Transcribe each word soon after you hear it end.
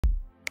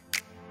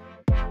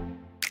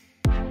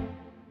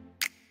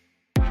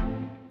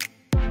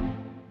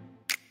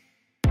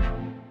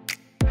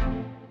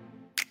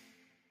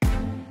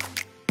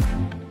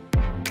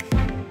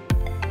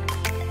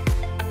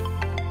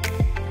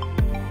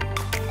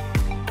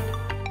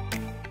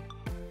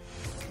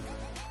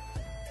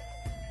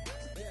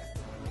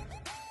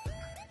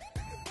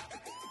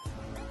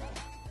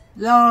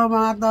Hello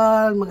mga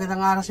tol,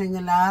 magandang araw sa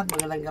inyo lahat,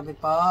 magandang gabi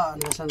po.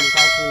 Nasa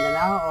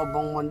Mindanao o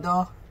buong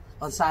mundo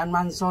o saan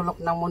man sulok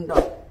ng mundo.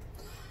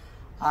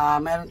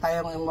 Meron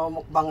tayong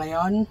mukbang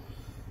ngayon.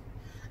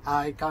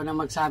 Ikaw na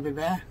magsabi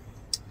ba?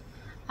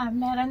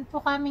 Meron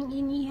po kaming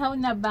inihaw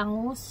na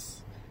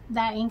bangus,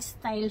 daing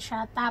style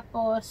siya,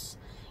 tapos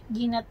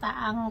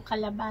ginataang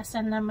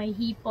kalabasa na may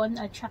hipon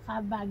at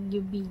saka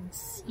bagyo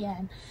beans.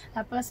 Yan.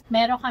 Tapos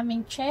meron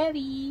kaming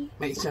cherry.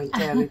 May isang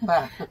cherry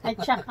pa. At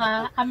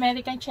saka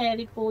American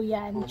cherry po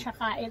yan.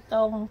 Tsaka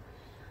itong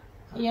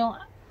yung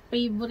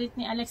favorite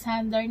ni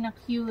Alexander na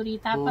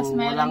curry. Tapos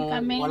meron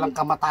kaming walang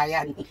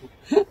kamatayan.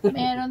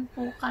 meron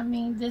po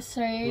kaming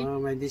dessert.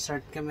 May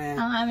dessert kami.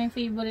 Ang aming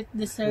favorite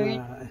dessert.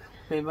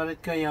 Favorite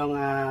ko yung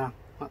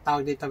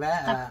tawag dito ba?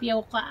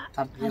 Tapioca.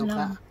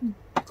 Tapioca.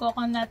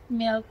 Coconut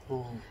milk.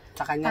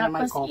 Tsaka niya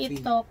naman tapos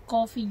coffee. ito,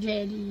 coffee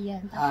jelly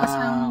yan. Tapos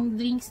ang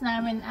drinks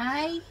namin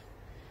ay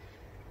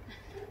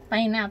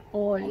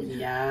pineapple.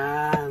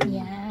 Yan.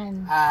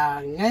 Yan.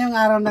 Ngayong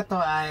araw na to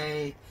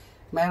ay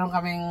mayroon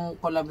kaming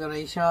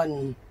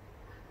collaboration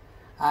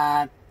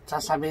at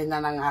sasabihin na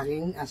ng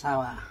aking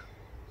asawa.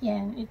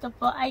 Yan. Ito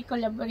po ay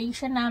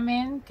collaboration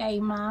namin kay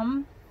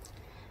Ma'am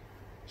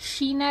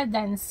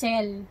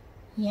Dancel.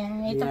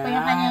 Yan. Ito po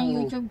yung kanyang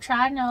YouTube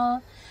channel.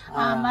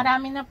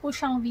 Marami na po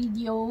siyang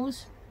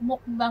videos.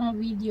 Mukbang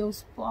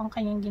videos po ang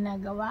kanyang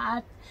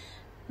ginagawa at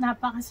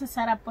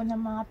napakasasarap po ng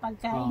mga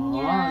pagkain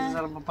niya.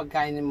 Sasarap ang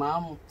pagkain ni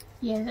Ma'am.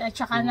 Yes, at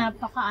saka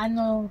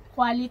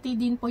quality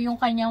din po yung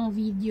kanyang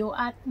video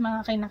at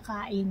mga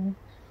kinakain.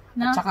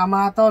 No? At saka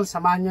mga tol,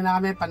 samahan nyo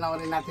na kami,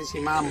 panoorin natin si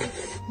Ma'am.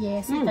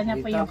 Yes, ito na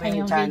po yung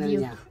kanyang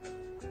video. Niya.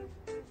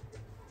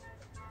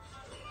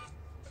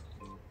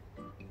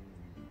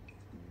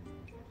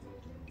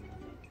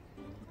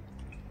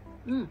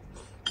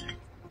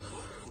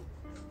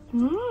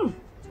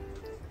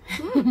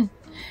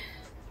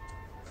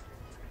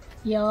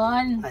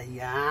 Yon.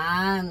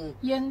 Ayan.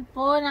 Yun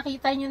po,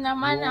 nakita nyo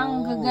naman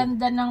ang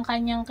gaganda ng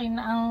kanyang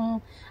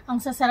ang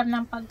sasarap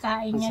ng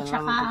pagkain niya,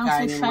 tsaka ang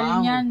social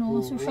niya,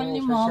 no? Social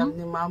ni Ma'am. Social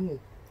ni Ma'am.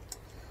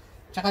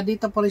 Tsaka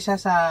dito po siya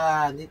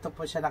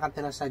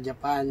nakatira sa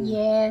Japan.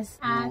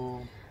 Yes. At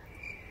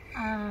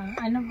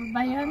ano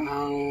ba yun?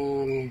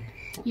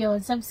 Yun,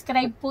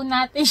 subscribe po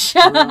natin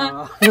siya.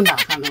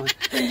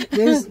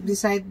 Please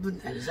visit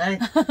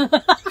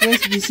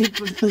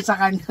po sa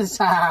kanya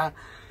sa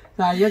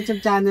YouTube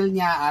channel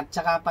niya at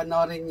saka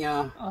panoorin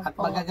niyo. At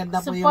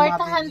magaganda po yung mga video niya.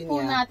 Supportahan po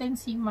natin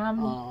si Ma'am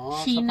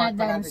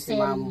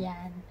Dancel.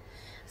 Yan.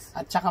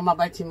 At saka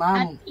mabait si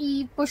Ma'am. At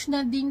i-push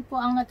na din po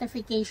ang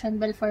notification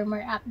bell for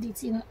more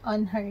updates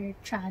on her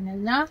channel,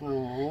 na?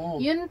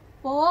 Yun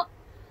po.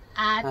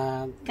 At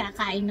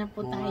kakain na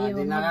po tayo.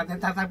 Hindi na natin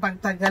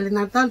tatagpagtagalin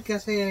na tol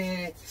kasi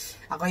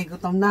ako'y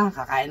gutom na.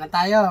 Kakain na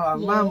tayo.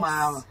 Yes. Ma'am,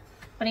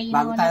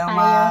 bago tayo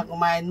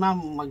kumain, Ma'am,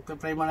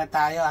 magpe-pray muna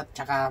tayo at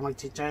saka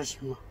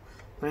mag-church mo.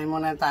 Pray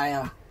muna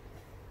tayo.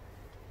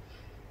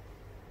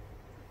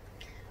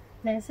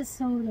 Bless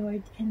us, O Lord,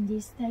 and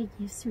these thy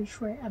gifts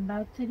which we're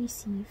about to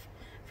receive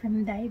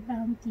from thy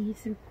bounty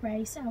through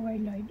Christ our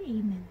Lord.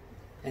 Amen.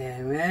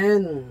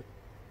 Amen.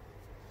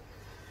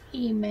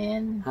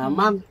 Amen.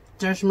 Ma'am,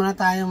 church muna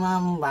tayo,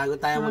 Ma'am, bago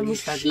tayo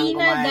mag-start ng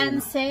kumain.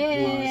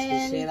 Dancel.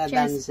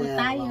 Church po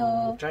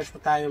tayo. Church po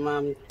tayo,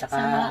 Ma'am. Tsaka,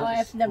 sa mga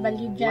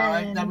OFW dyan.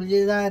 Mga OFW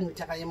dyan.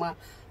 Tsaka yung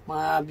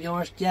mga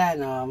viewers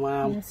dyan.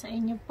 Sa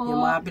inyo po.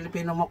 Yung mga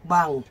Pilipino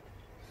mukbang.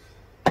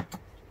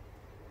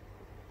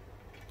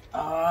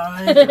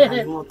 Ay,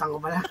 nakalimutan ko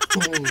pala.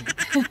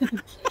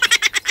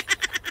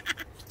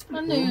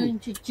 Ano yun?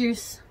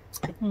 Cheers.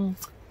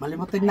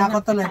 Malimutin na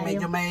ako tuloy.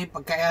 Medyo may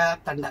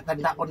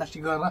pagkatanda ko na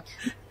siguro.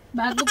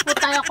 Bago po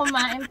tayo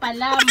kumain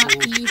pala,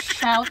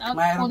 i-shoutout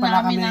po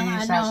namin ang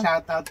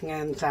shoutout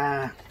ngayon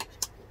sa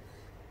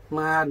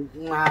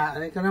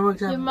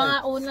yung mga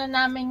una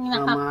naming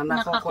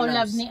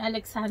nakakolab ni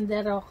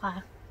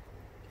Alexsharoca.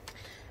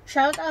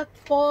 Shoutout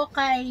po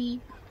kay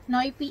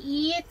Noipy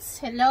Eats.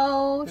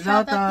 Hello.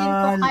 Shoutout din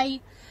po kay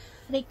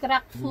Rick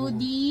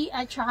Foodie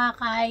at saka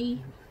kay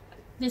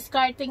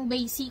Discarding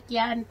Basic.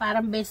 Yan,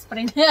 parang best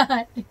friend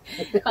yan.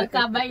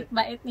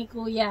 Pagkabait-bait ni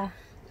Kuya.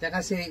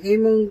 Tsaka si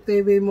Imong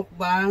TV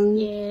Mukbang.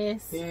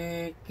 Yes. Si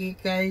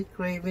Kikay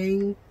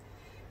Craving.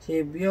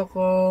 Si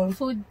Bioko.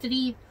 Food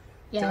Trip.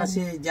 Yan. Tsaka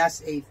si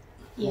Just 8.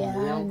 Yan.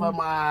 Yung pa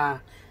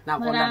mga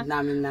nakulab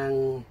namin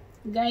ng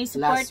guys,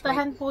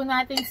 supportahan po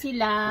natin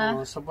sila.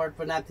 Support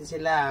po natin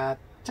sila.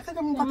 Tsaka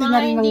naman pati mga na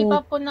rin hindi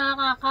pa po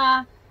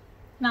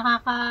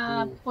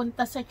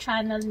nakakapunta sa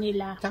channel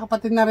nila. Tsaka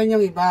pati na rin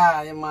yung iba,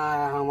 yung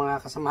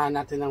mga kasamahan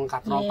natin, ng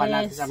katropa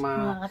natin sa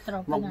mga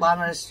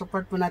mukbangers.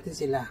 Support po natin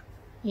sila.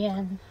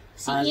 Yan.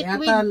 Si Eat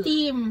With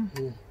Team.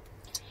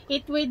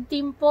 Eat With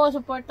Team po,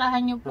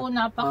 supportahan nyo po.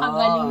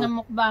 Napakagaling na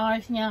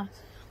mukbangers niya.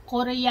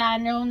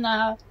 Koreano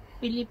na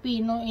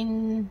Pilipino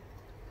in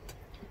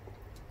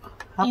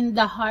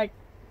the heart.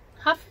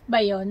 Half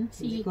ba yun?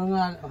 Hindi ko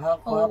nga,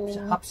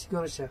 half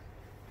siguro siya.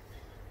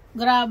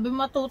 Grabe,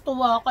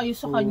 matutuwa kayo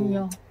sa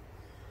kanya.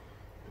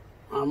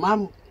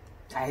 Ma'am,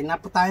 kain na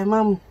po tayo,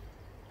 Ma'am.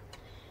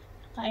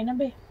 Kain na,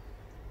 be.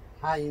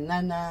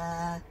 Kainan na.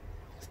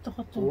 Gusto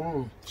ko to.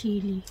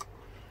 Chili.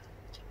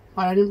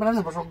 Para din pala,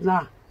 nabusog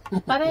na.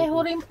 Pareho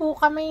rin po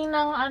kami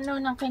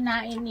ng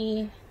kinain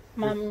ni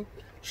Ma'am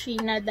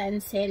Sheena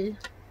Dancel.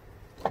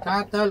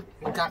 Katol,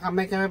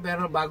 kakamay kami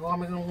pero bago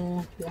kami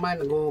kumain,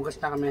 naghuhugas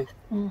na kami.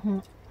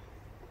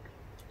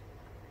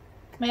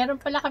 Meron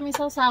pala kami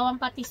sawsawang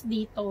patis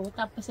dito.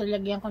 Tapos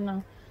lalagyan ko ng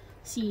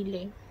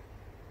sili.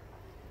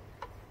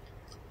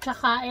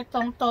 Tsaka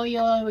itong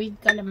toyo with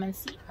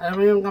calamansi. Alam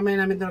mo yung kamay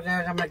namin doon,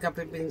 kaya kami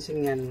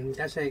nagkapipinsing yan.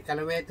 Kasi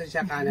kaliwete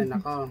siya, kanan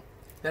ako.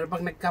 Pero pag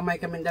nagkamay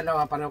kami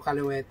dalawa, pareho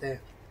kaliwete.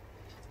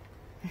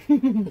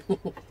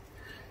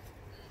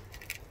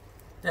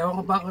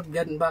 Ewan ko bakit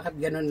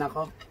ganun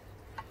ako.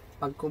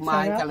 Pag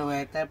kumain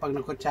kaliwete, pag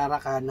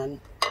nagkutsara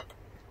kanan.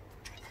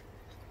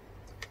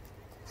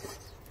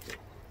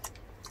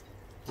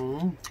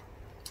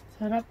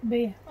 Sarap,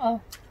 be. Oh.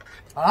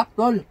 Sarap,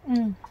 tol.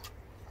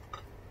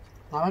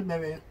 Sarap,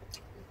 bebe.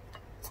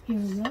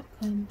 You're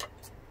welcome.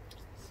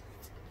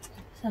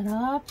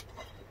 Sarap.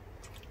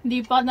 Hindi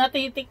pa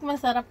natitik,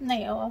 masarap na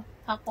eh. Oh.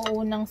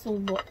 Ako unang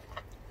subo.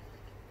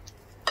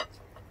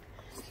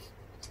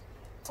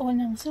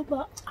 Unang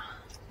subo.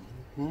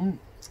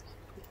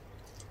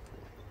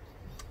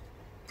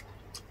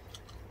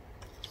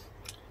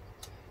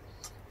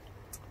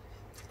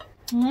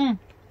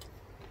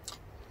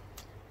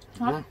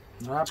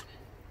 Sarap.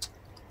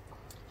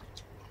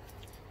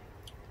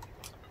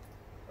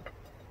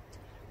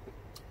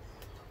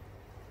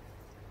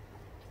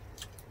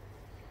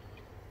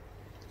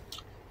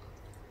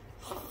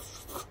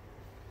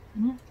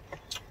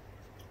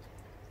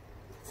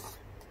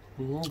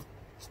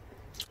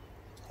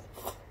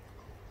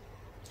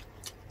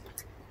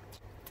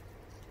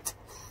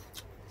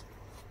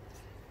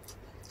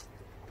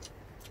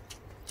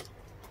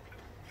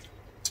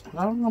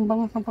 Lalo ng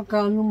bangas ng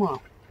pagkaano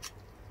mo.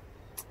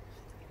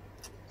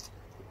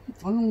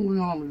 Anong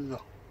ginawa mo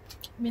dito?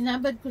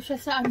 Binabad ko siya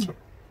sa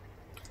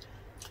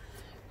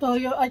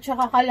toyo at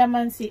saka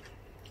kalamansi.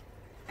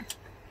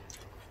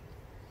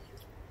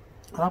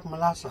 Harap,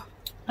 malasa.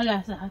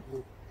 Malasa.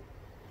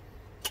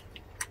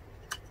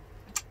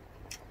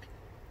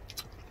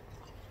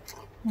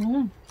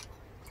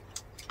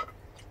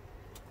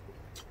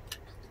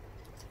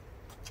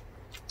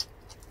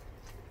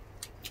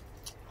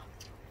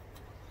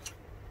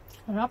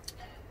 Harap.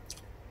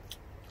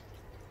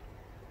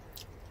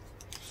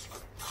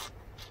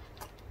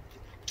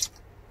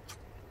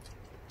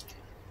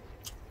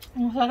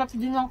 Ang sarap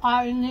din ang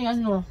kain ni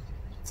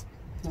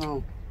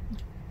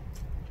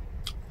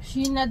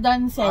Sheena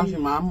Dancel.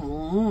 Si Ma'am.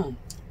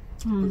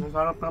 Ang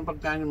sarap ng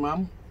pagkain ni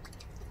Ma'am.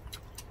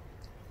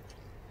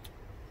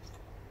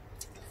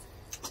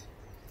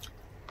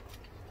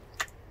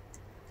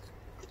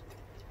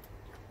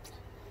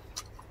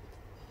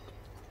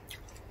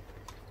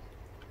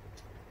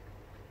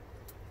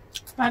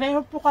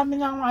 Pareho po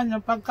kami ng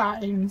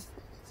pagkain.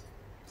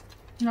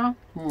 No?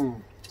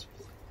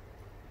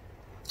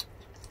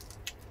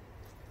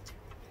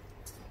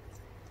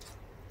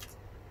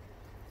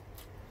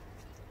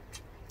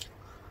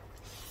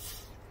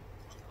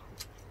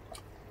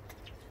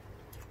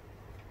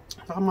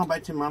 Saka mabait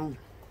si Ma'am.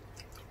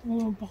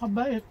 Oo,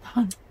 pakabait.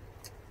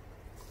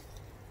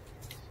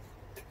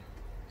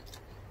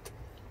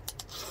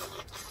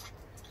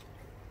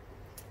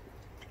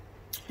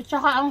 At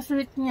saka ang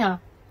sweet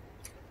niya.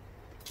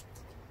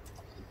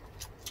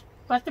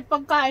 Pati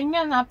pagkain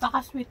niya,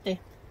 napaka-sweet eh.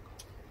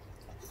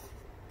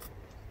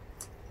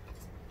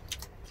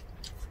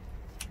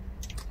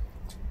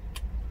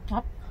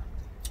 Tap.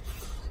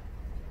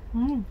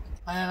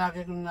 Kaya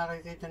lagi kong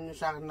nakikita niyo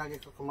sa akin, lagi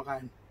ko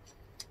kumakain.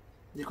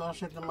 Hindi ko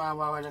kasi ito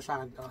mawawala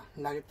sa akin to.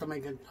 Lagi ito may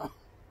ganito.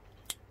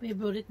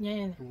 Favorite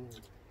niya yan.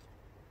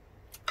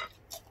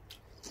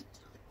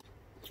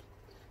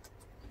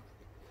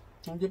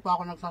 Hindi pa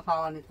ako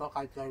nagsasawa nito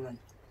kahit kailan.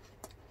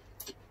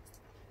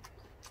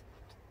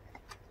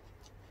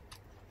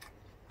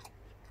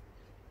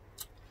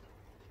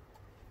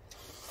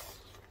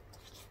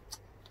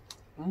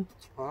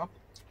 Sarap.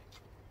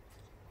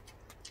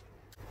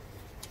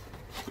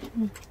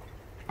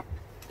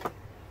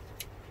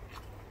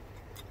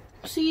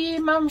 Si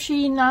Ma'am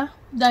Sheena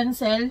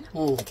Dancel,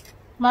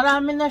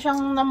 marami na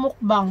siyang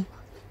namukbang.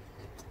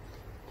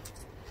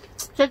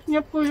 Check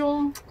niyo po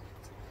yung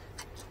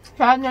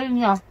channel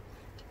niya.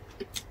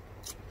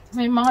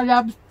 May mga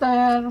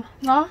lobster,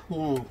 no?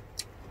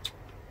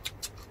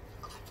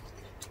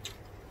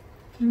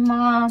 Yung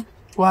mga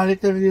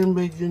quality rin yung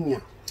video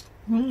niya.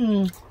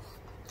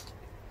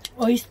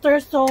 Oyster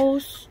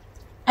sauce.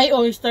 Ay,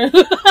 oyster.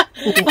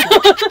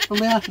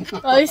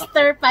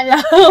 Oyster pala.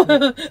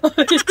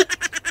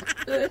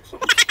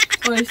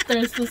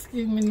 Oyster sauce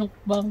yung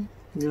minukbang.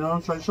 Hindi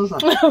naman soy sauce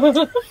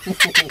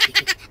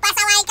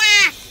Pasaway ka!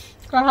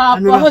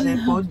 Kahapon. Ano lang,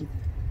 seafood?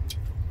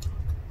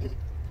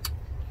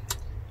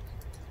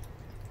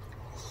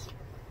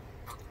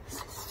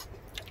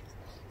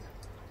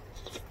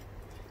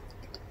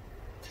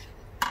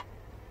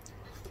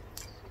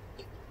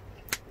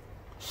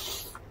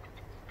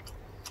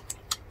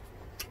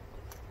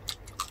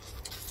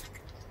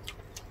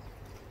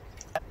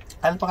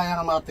 Ano pa kaya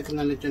nga makatik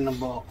na lechon ng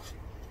buo?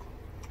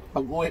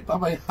 Pag uwi pa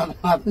ba yan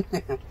natin?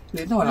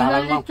 Dito wala wala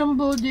lang. lechon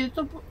buo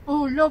dito.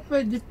 Ulo,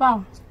 pwede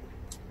pa.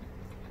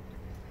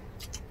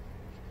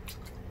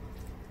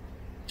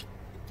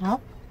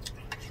 Hap?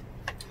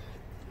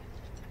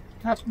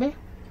 Hap, be?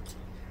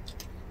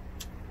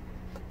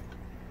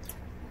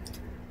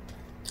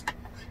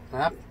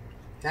 Harap.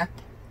 Ha?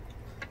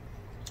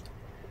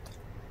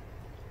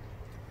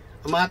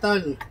 Mga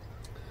tol,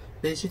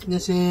 visit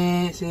niyo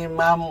si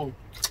MAAM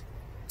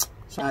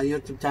sa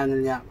YouTube channel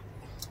niya.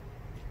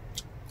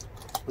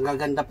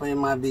 Magaganda po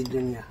yung mga video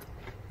niya.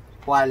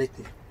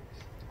 Quality.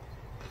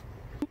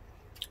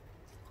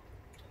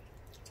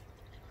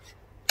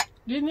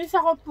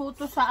 Ginisa ko po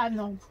to sa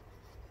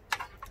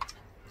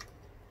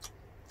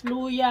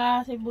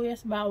luya,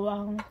 sibuyas,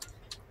 bawang.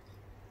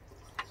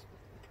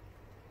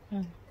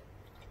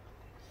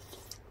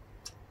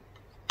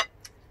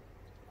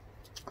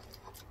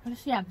 Ano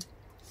siya?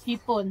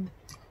 Hipon.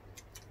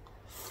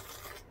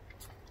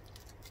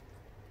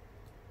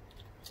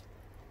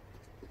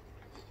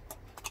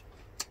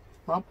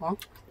 Papa.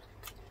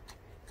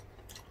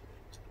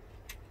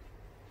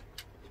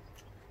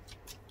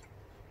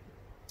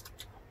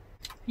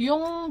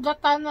 Yung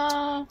gata na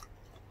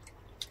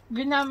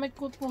ginamit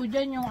ko po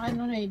dyan, yung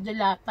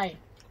delata eh.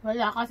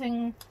 Wala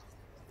kasing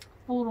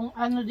purong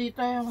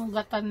dito yung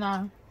gata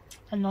na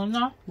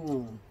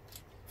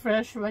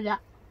fresh, wala.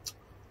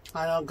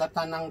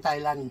 Gata ng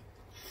Thailand.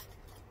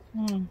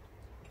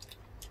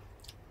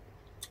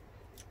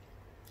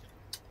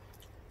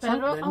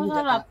 Pero ang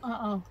sarap,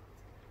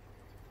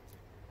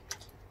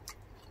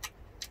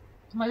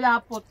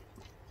 malapot.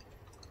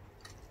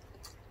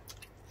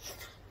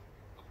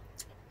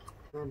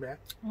 Ano ba?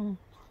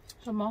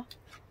 Sama?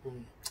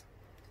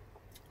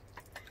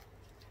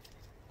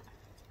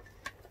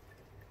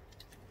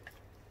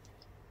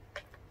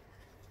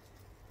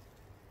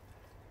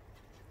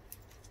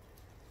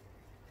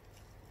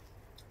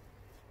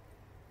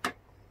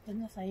 Yan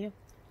na sa'yo.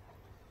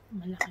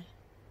 Malaki.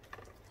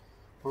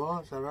 Oh,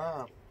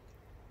 sarap.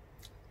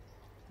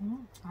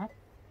 Hap.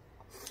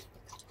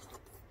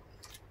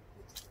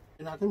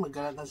 Hindi natin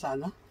magkalatan sa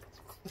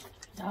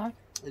Dahil.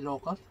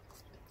 Ilocos.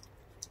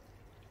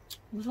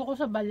 Gusto ko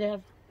sa Baler.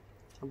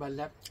 Sa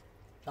Baler.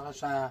 Saka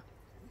sa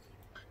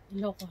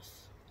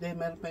Ilocos. Hindi,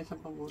 meron pa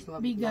isang pambuso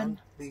na Bigan.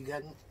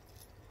 Bigan.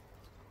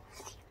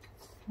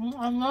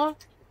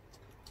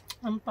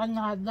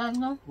 Empanada,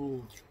 no?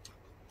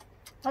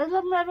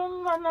 Alam,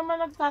 meron naman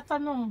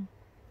nagtatanong.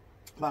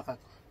 Bakit?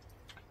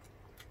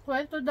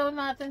 Kwento daw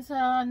natin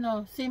sa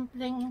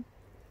simpleng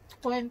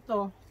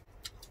kwento.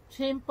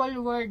 Simple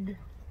word.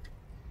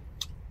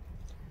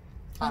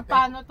 Kung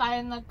paano tayo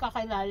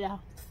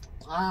nagkakilala.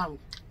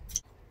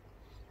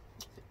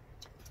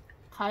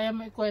 Kaya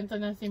mo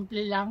ikwento ng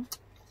simple lang?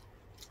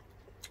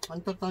 Ang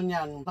totoo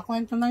niyan,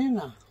 nakwento na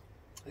yun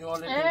Yung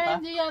ulitin pa?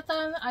 Hindi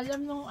yata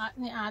alam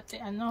ni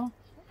ate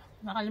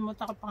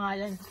nakalimutan ko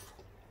pangalan.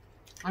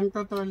 Ang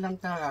totoo lang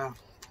talaga.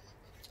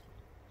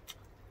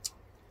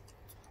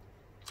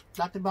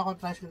 Dati ba ako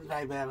tricycle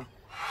driver?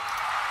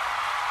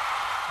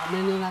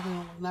 Aminin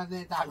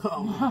natin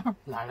itago.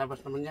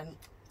 Lalabas naman yan.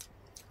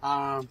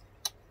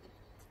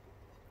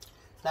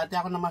 Dati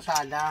ako na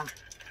masada.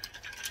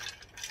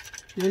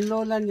 Yung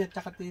lola niya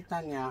at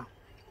tita niya,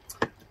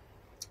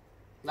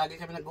 lagi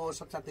kami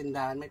nag-uusap sa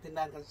tindahan. May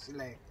tindahan kasi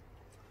sila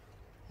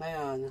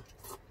Ngayon,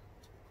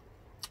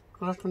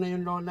 close ko na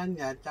yung lola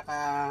niya at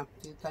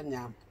tita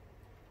niya.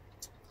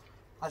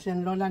 Kasi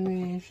yung lola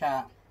ni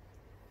siya,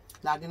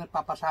 lagi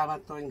nagpapasama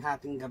tuwing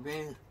hating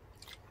gabi.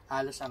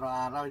 Halos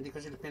araw-araw, hindi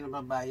ko sila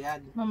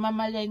pinababayad.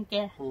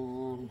 Mamamalengke.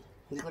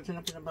 Hindi ko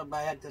sila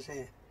pinababayad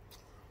kasi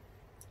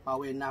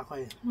pauwi na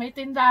ako May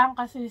tindahan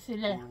kasi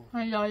sila,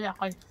 ng lola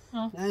ko.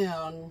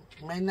 Ngayon,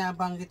 may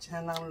nabanggit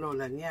siya ng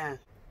lola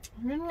niya.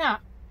 Yun nga,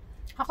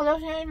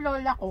 kaklose niya yung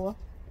lola ko.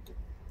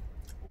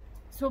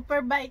 Super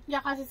bait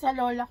niya kasi sa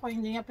lola ko,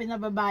 hindi niya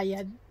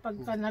pinababayad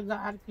pagka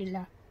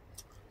nag-aarkila.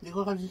 Hindi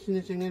ko kasi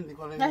sinisingil, hindi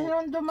ko rin. Kasi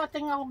nung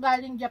dumating ako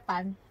galing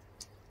Japan,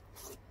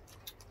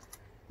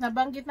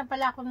 nabanggit na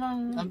pala ako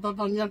nung... Ang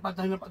totoo niyan,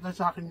 patay na patay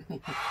sa akin.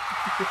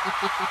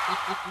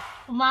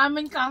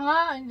 Umamin ka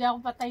nga, hindi ako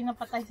patay na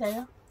patay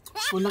sa'yo.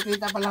 Kung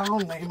nakita pala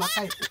ako,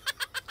 nahimatay.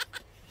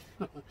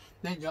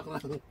 Hindi, joke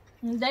lang.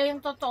 Hindi,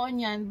 yung totoo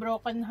niyan,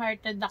 broken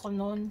hearted ako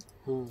noon.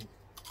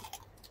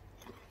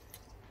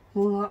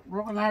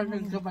 Broken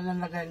hearted ka pala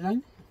lagay lang?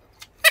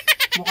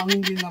 Mukhang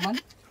hindi naman.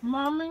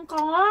 Umamin ka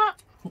nga.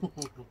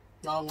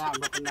 Oo nga,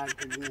 broken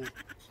hearted yun.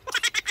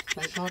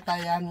 May sota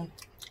yan.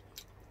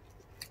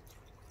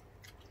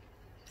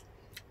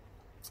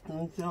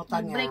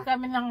 Nag-break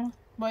kami ng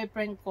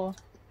boyfriend ko.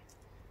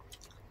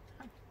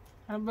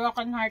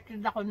 Broken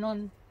hearted ako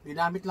noon.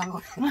 Ginamit lang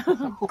ko.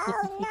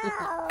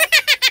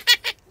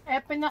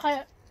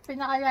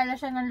 Pinakalala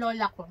siya ng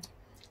lola ko.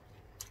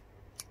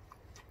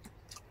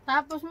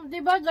 Tapos, di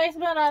ba guys,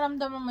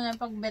 mararamdaman mo na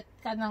pag bet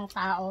ka ng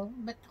tao.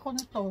 Bet ko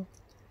na to.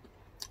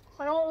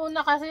 Parang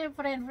una kasi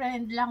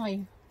friend lang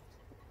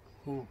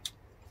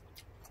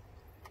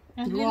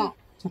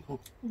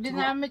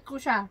Ginamit ko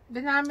siya.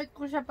 Ginamit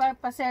ko siya para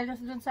paselos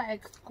dun sa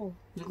ex ko.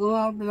 Hindi ko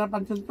nga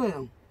pinapansin to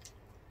eh.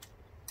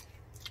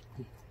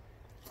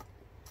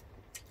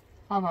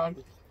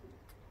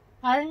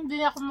 Parang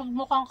hindi ako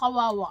magmukhang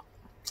kawawa.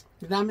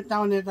 ginamit na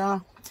ako nito.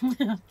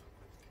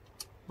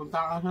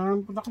 Punta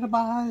ka sa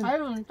bahay.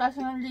 Ayun, tapos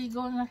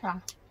nanligaw na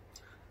siya.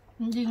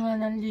 Hindi nga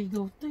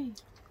nanligaw to eh.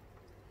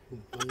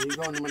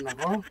 Nanligaw naman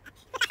ako.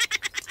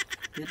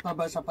 Hindi pa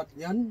ba sapat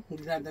yan?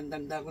 Hindi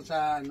nadandanda ko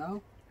sa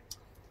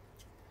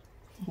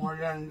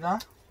Moranda.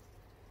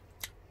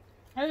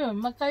 Ayun,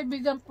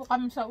 magkaibigan po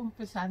kami sa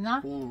umpisa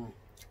na.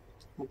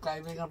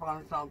 Magkaibigan pa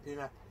kami sa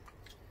umpisa.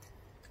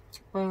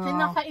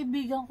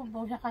 Kinakaibigan ko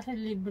po siya kasi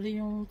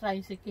libre yung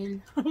tricycle.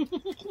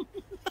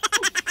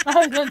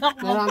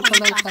 Pero ang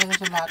tulad tayo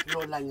sa lahat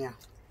lola niya.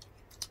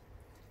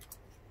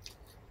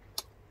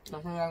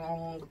 Kasi yan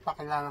ang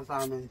pakilala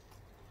sa amin.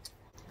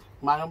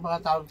 Manong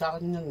pa tawag sa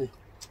akin yun eh.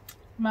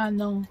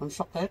 Manong. Ang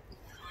sakit.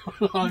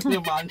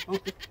 Ang manong.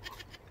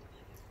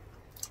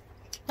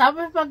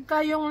 Tapos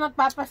pagka yung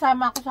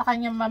nagpapasama ko sa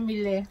kanya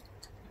mamili,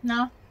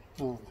 na?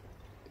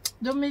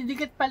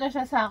 Dumidikit pala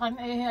siya sa akin,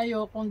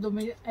 ayokong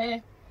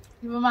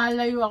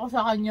lumalayo ako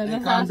sa kanya.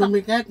 Ikaw ang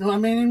dumikit,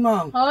 aminin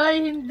mo.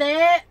 Hoy,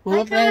 hindi.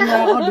 Putaheng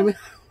na ako,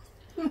 dumikit.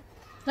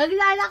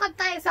 Naglalakad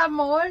tayo sa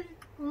mall,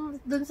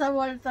 dun sa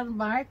Walter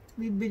Mart,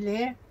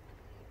 bibili.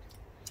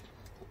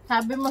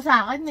 Sabi mo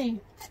sa akin eh.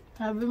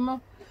 Sabi mo,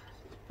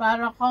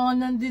 para kang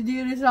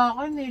nandidiri sa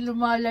akin eh,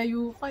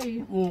 lumalayo ka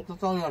eh.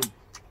 Totoo yan.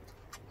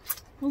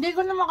 Hindi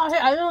ko naman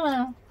kasi,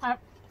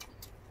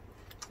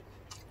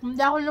 hindi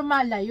ako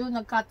lumalayo,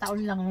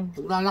 nagkataon lang yun.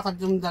 Naglalakad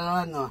yung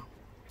dalawa, no?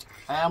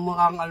 Kaya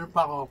mukhang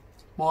pa ko,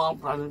 mukhang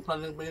pranin pa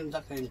yung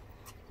dating.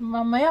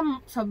 Mamaya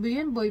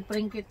sabihin,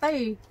 boyfriend kita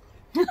eh.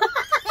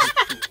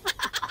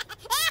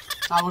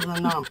 Tapos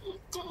na.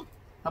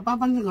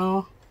 Napapansin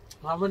ko,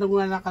 habang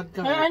naglalakad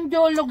kami. Ang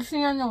jologs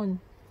niya nun.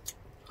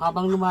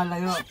 Habang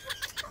lumalayo.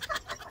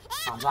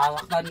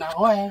 Masalaktan na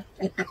ako eh.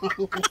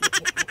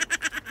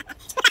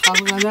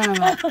 Tapos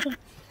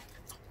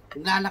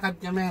naglalakad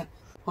kami.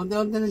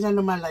 Unti-unti na siya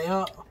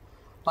lumalayo.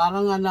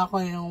 Parang ako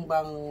yung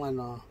bang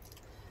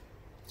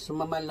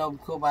sumamaloob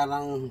ko,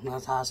 parang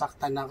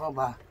nasasaktan ako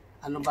ba?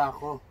 Ano ba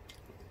ako?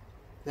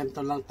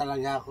 Ganito lang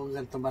talaga ako,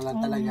 ganito ba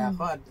lang talaga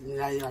ako at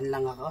ngayon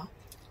lang ako.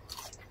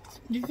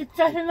 Dikit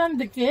kasi ng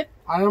dikit.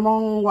 Alam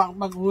mong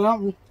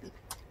pag-ulam,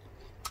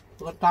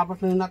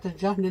 tapos na natin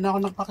siya, hindi na ako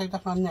nagpakita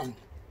sa kanya.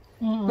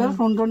 Pero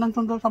sundo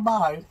sa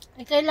bahay.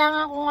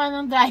 Kailangan ko nga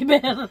ng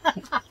driver.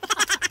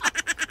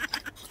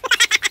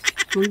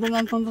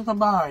 Sundo sa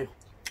bahay.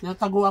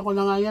 Nataguan ko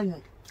na nga yan.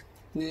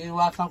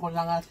 Niiwasan ko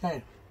na nga siya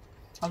eh.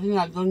 Kasi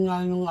nga, doon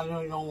nga yung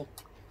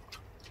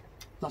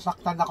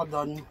nasaktan ako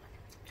doon.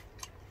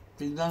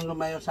 Biglang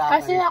lumayo sa akin.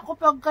 Kasi ako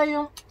pagka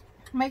yung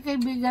may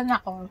kaibigan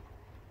ako,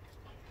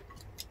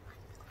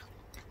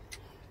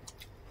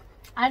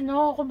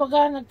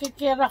 kumbaga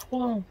nagkikira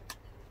ko.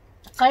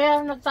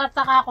 Kaya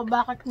nagtataka ako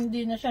bakit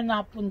hindi na siya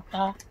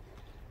napunta.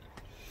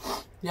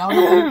 Hindi ako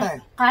napunta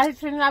eh. Kahit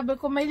sinabi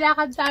ko, may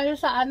lakad tayo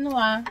sa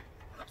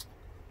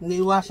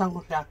Niiwasan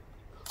ko siya.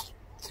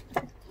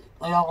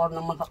 Ayoko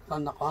na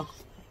masaktan ako.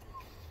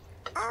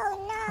 Oh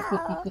no!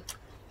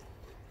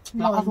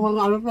 Lakas mo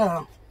ng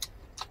pero.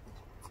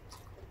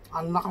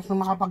 Ang lakas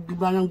na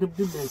makapagdiba ng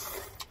dibdib eh.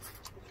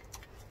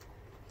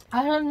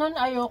 Nun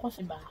ayoko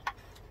siya.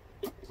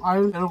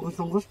 Ayun, pero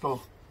gustong-gusto.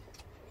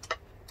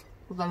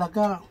 So,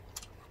 talaga.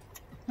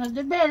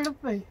 Na-develop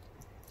eh.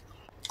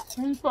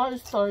 Yun po ang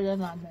istorya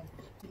namin.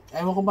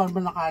 Ewan ko ba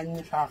nakain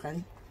niyo sa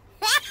akin?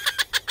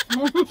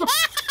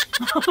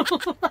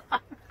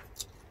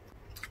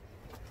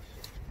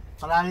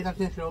 Marami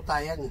kasi syota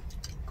yan eh.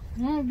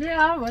 Hindi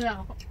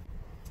wala ako.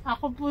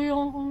 Ako po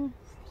yung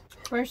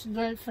first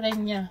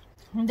girlfriend niya.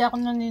 Hindi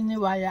ako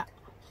naniniwala.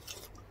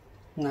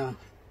 Na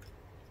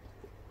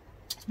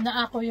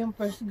ako yung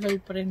first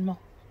girlfriend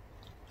mo.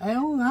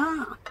 Ayaw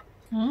nga.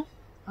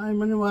 Ay,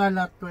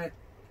 maniwala to eh.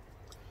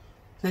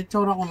 Sa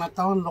itsura ko na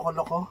to,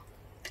 loko-loko.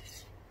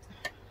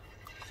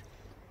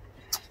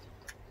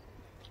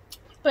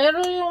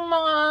 Pero yung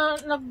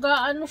mga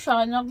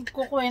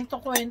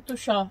nagkukwento-kwento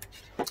siya.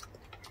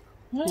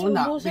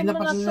 Una,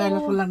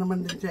 pinapasiselos ko lang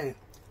naman din siya eh.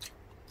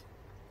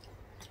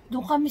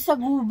 Doon kami sa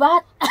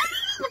gubat.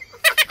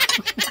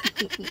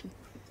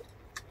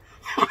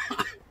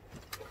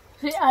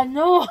 Si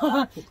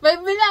may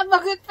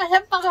binabagit pa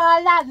siyang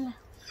pangalan.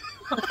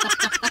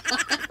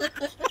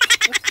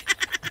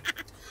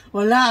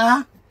 Wala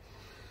ah.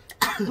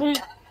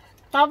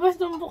 Tapos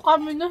nung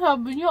kami na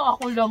sabi niyo,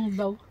 ako lang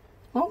daw.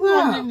 Oo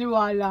nga.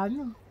 Naniniwala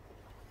no.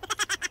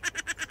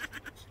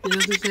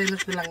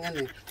 Pinapasiselos ko lang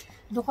yan eh.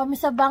 Doon kami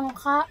sa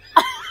bangka.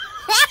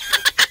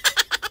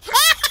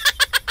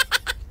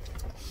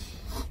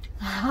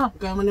 Huwag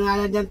ka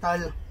maniwala dyan,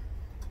 tol.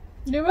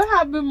 Di ba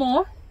sabi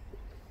mo?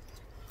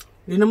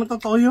 Hindi naman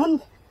totoo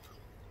yun.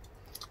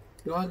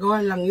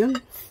 Gawa-gawa lang yun.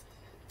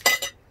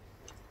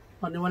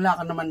 Maniwala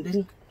ka naman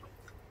din.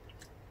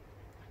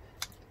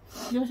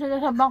 Yung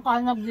sila sa bangka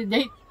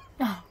nagdi-date.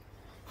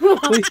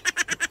 Uy.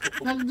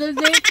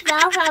 Nagda-date na,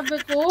 sabi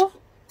ko.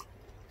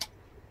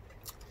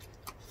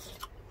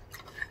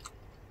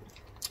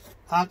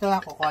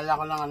 Kaya kukuha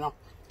ko ng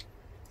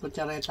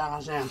kutsareta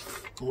kasi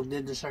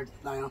magde-dessert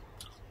tayo.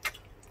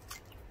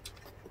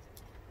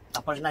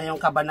 Tapos na yung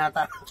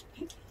kabanata.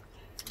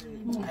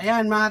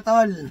 Ayan mga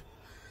tol.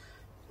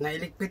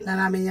 Nailigpit na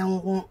namin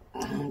yung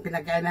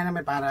pinagkainan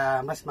namin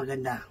para mas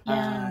maganda.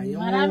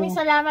 Maraming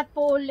salamat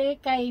po uli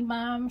kay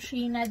Ma'am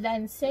Sheena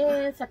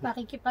Dancel sa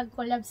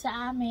pakikipag-collab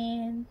sa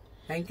amin.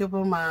 Thank you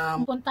po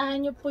ma'am.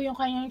 Puntahan nyo po yung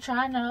kanyang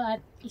channel at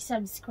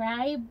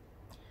i-subscribe.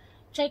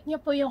 Check nyo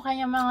po yung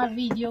kanyang mga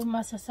video.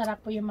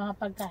 Masasarap po yung mga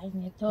pagkain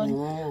nito.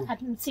 At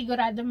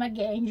sigurado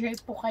mag-enjoy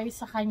po kayo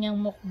sa kanyang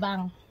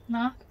mukbang.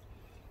 No?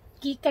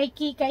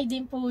 Kikay-kikay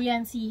din po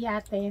yan si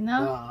ate,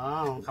 no?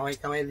 Oo,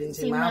 kaway-kaway din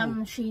si ma'am. Si Ma'am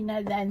Sheena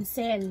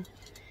Dancel.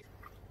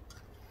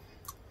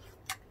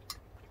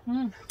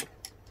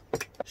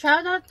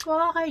 Shoutout po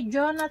kay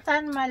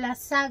Jonathan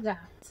Malasaga.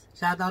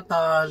 Shoutout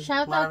tol.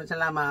 Maraming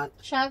salamat.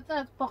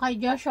 Shoutout po kay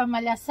Joshua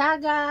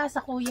Malasaga, sa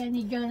kuya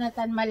ni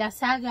Jonathan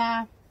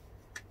Malasaga.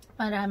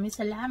 Maraming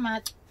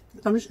salamat.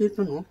 Tamis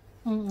dito, no?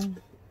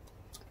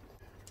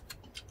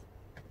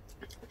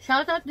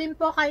 Shoutout din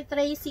po kay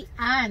Tracy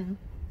Ann.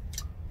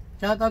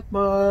 Shoutout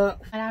po.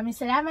 Maraming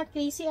salamat,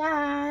 Tracy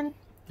Ann.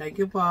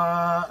 Thank you po.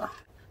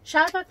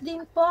 Shoutout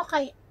din po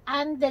kay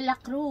Ann de la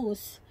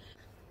Cruz.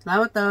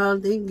 Salamat tol.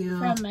 Thank you.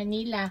 From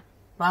Manila.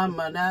 From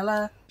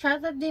Manila.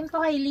 Shoutout din po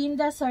kay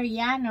Linda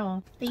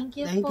Soriano. Thank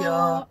you po.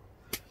 You.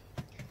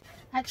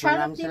 At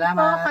shoutout din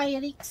po kay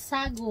Rick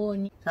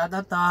Sagun.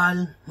 Shoutout tol.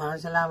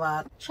 Maraming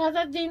salamat.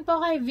 Shoutout din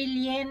po kay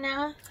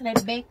Villena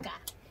Rebecca.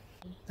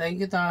 Thank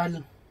you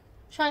tol.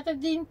 Shoutout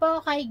din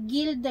po kay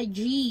Gilda G.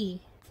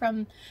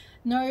 From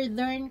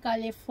Northern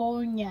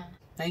California.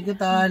 Thank you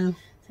tol.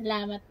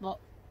 Salamat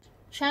po.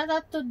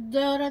 Shoutout to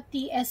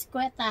Dorothy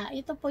Escueta.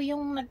 Ito po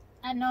yung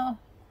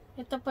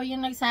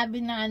nagsabi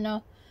na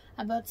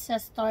about sa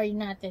story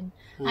natin.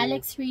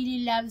 Alex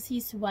really loves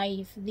his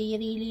wife. They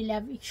really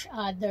love each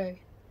other.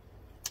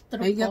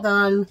 True. Thank you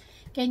tol.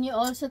 Can you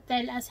also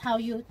tell us how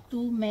you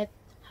two met?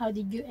 How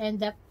did you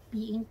end up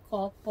being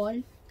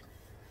couple?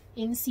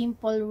 In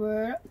simple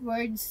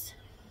words,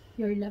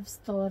 your love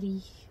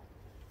story.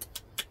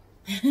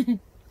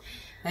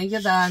 Thank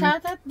you tol.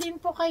 Shoutout din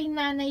po kay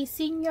Nanay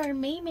Senior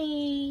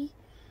Maymay.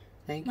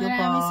 Thank you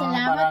Maraming po.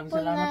 salamat po,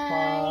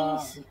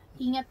 Nice.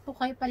 Ingat po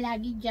kayo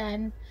palagi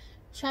dyan.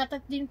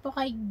 Shoutout din po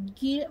kay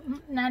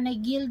Nanay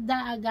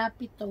Gilda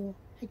Agapito.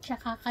 At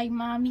saka kay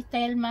Mami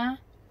Telma.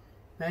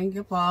 Thank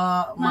you po.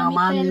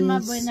 Mami Telma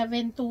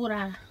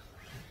Buenaventura.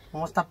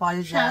 Kumusta po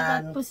kayo dyan?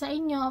 Shoutout po sa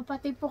inyo.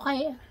 Pati po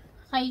kay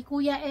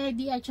Kuya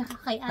Eddie at saka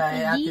kay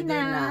Ate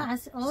Dina.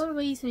 As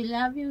always, we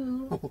love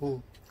you.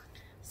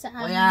 Sa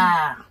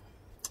Kuya.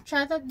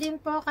 Shoutout din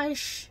po kay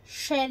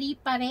Sherry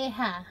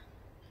Pareha.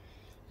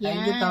 Yan.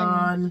 Thank you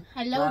tol.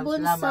 Hello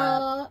Bunso.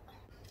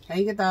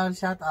 Thank you tol.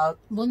 Shoutout.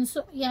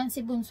 Bunso, yan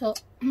si Bunso.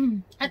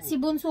 At si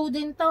Bunso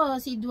din to,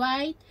 si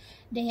Dwight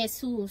De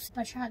Jesus.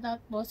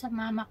 Pa-shoutout po sa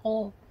mama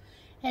ko.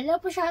 Hello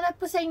po, shoutout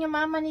po sa inyo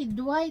mama ni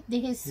Dwight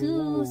De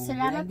Jesus.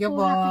 Salamat po,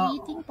 happy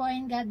eating po,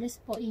 and God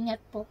bless po. Ingat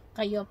po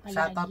kayo palagi.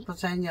 Shoutout po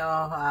sa inyo,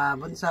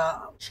 Bunso.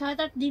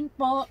 Shoutout din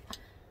po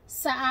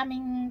sa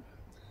aming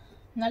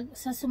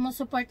sa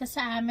sumusuporta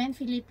sa amin,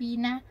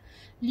 Filipina,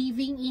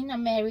 living in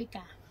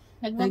America.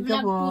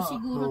 Nagbablog po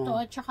siguro to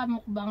at saka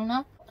mukbang,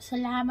 no?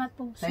 Salamat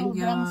po.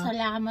 Sobrang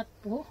salamat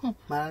po.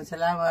 Maraming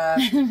salamat.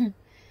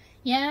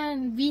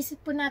 Yan, visit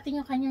po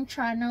natin yung kanyang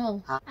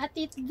channel. At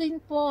ito din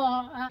po,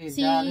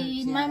 si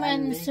Ma'am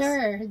and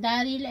Sir,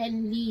 Daryl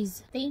and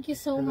Liz. Thank you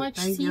so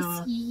much,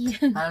 Sisi.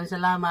 Maraming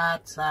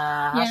salamat sa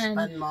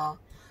husband mo.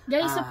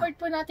 Guys, support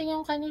po natin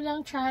yung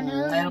kanilang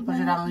channel. Mayroon po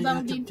silang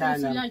YouTube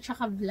channel. Sila,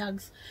 tsaka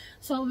vlogs.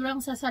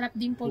 Sobrang sasarap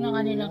din po ng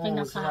kanilang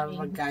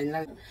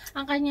kinakain.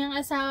 Ang kanyang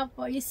asawa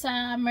po is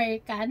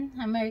American.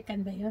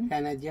 American ba yun?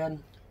 Canadian.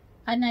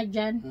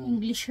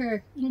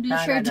 Englisher.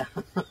 Englisher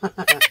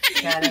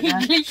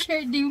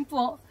din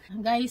po.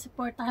 Guys,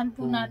 supportahan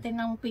po natin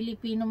ang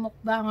Filipino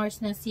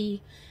mukbangers na si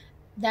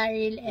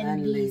Daryl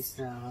and Liz.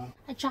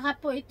 At saka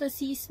po ito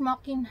si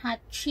Smoking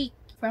Hot Chick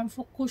from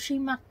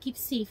Fukushima. Keep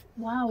safe.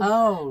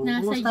 Wow.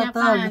 Nasa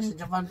Japan. Nasa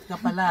Japan ka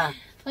pala.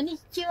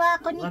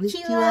 Konnichiwa.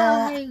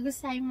 Ohayo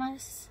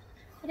gozaimasu.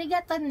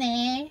 Arigato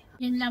ne.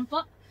 Yun lang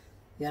po.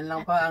 Yan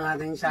lang po ang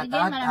ating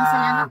shoutout. Maraming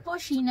salamat po,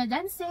 Sheena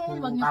Dancel.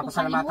 Huwag niyo po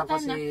kalimutan po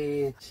si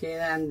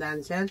Sheena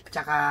Dancel.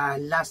 Tsaka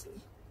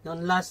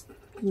yung last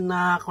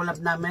na collab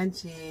namin,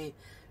 si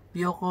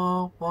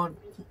Bioko Pod.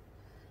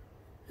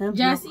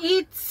 Just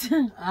Eats.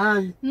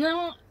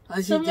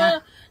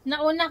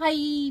 Nauna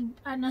kay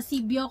si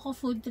Bioko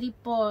Food Trip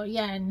po.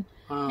 Yan.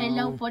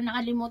 Hello po,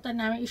 nakalimutan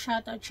namin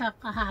i-shoutout siya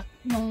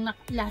nung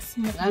last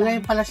mo.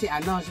 Ngayon pala si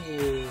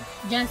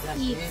Just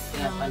Eats.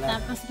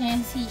 Tapos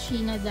ngayon si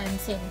Sheena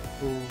Dancel.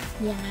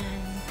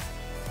 Yan.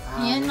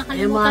 Yan,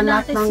 nakalimutan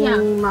natin siya.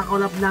 Yung mga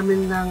nakolab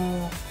namin ng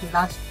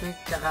last week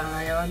tsaka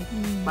ngayon.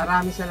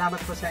 Maraming salamat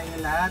po sa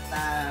inyo lahat.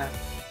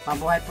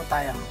 Mabuhay po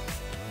tayo.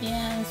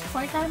 Yan,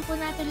 supportahan po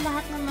natin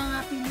lahat ng mga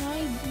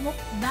Pinoy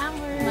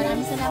mukbanger.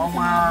 Maraming salamat Oo,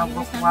 mga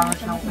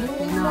mukbangers ng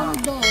Pilipino.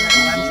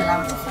 Maraming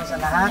salamat po sa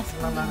lahat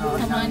ng mga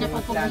sa mga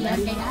napapopular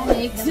kay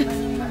Alex.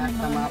 Lahat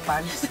ng mga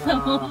fans.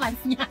 Mga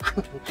fans niya.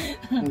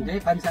 Hindi,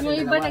 fans natin Yung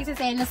iba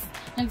dalawa.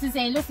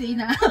 nagsiselos eh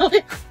na.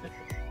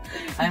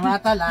 Ay mga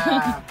tol,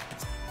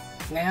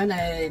 ngayon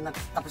ay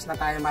tapos na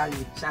tayo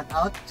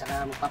mag-shoutout.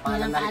 Tsaka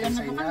magpapaalam na rin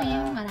sa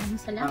inyo. Maraming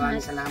salamat.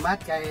 Maraming salamat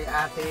kay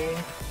ate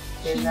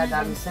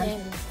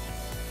Dancel.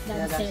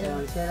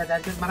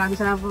 Maraming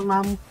salamat po,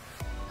 ma'am.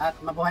 At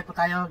mabuhay po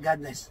tayo. God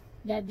bless.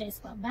 God bless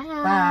po.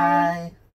 Bye. Bye.